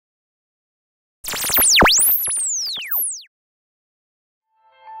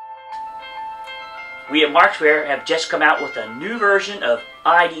We at Markzware have just come out with a new version of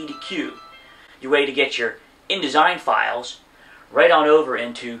ID2Q, your way to get your InDesign files right on over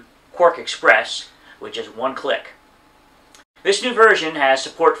into QuarkXPress with just one click. This new version has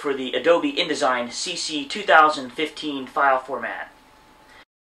support for the Adobe InDesign CC2015 file format.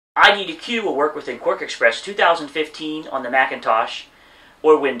 ID2Q will work within QuarkXPress 2015 on the Macintosh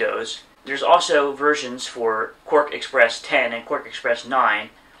or Windows. There's also versions for QuarkXPress 10 and QuarkXPress 9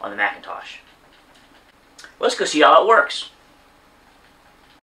 on the Macintosh. Let's go see how it works.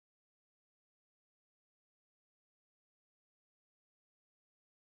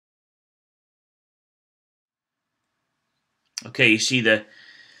 Okay, you see the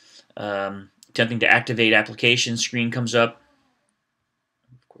attempting to activate application screen comes up.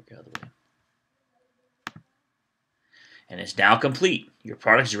 Out of the way. And it's now complete. Your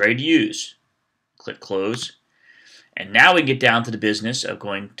product is ready to use. Click Close. And now we get down to the business of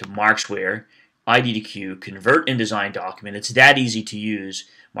going to Markzware, ID2Q, convert InDesign document. It's that easy to use.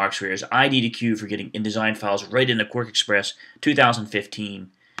 Markzware's ID2Q for getting InDesign files right into QuarkXPress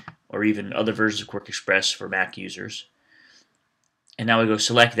 2015 or even other versions of QuarkXPress for Mac users. And now we go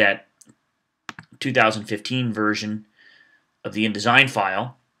select that 2015 version of the InDesign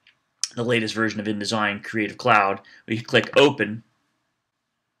file, the latest version of InDesign Creative Cloud. We click Open.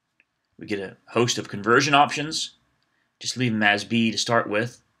 We get a host of conversion options. Just leave them as B to start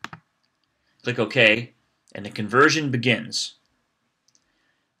with. Click OK, and the conversion begins.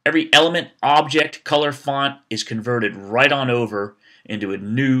 Every element, object, color, font is converted right on over into a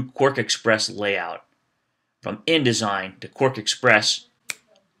new QuarkXPress layout. From InDesign to QuarkXPress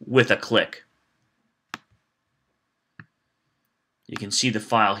with a click. You can see the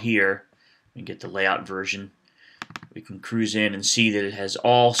file here. We get the layout version. We can cruise in and see that it has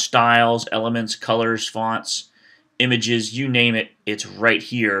all styles, elements, colors, fonts, images, you name it, it's right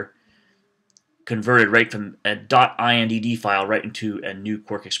here, converted right from a .indd file right into a new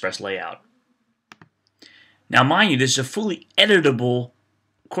QuarkXPress layout. Now mind you, this is a fully editable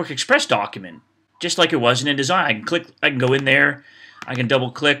QuarkXPress document, just like it was in InDesign. I can go in there, I can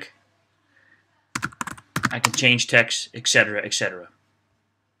double click, I can change text, etc., etc.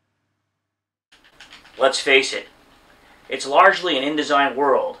 Let's face it, it's largely an InDesign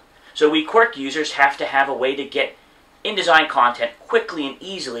world, so we Quark users have to have a way to get InDesign content quickly and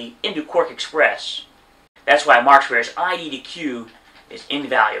easily into QuarkXPress. That's why Markzware's ID2Q is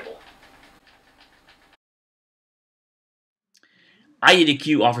invaluable.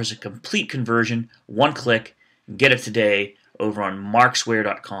 ID2Q offers a complete conversion, one click, get it today over on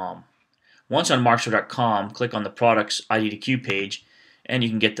Markzware.com. Once on Markzware.com, click on the product's ID2Q page, and you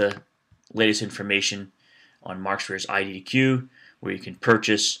can get the latest information on Markzware's ID2Q, where you can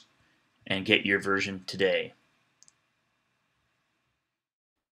purchase and get your version today.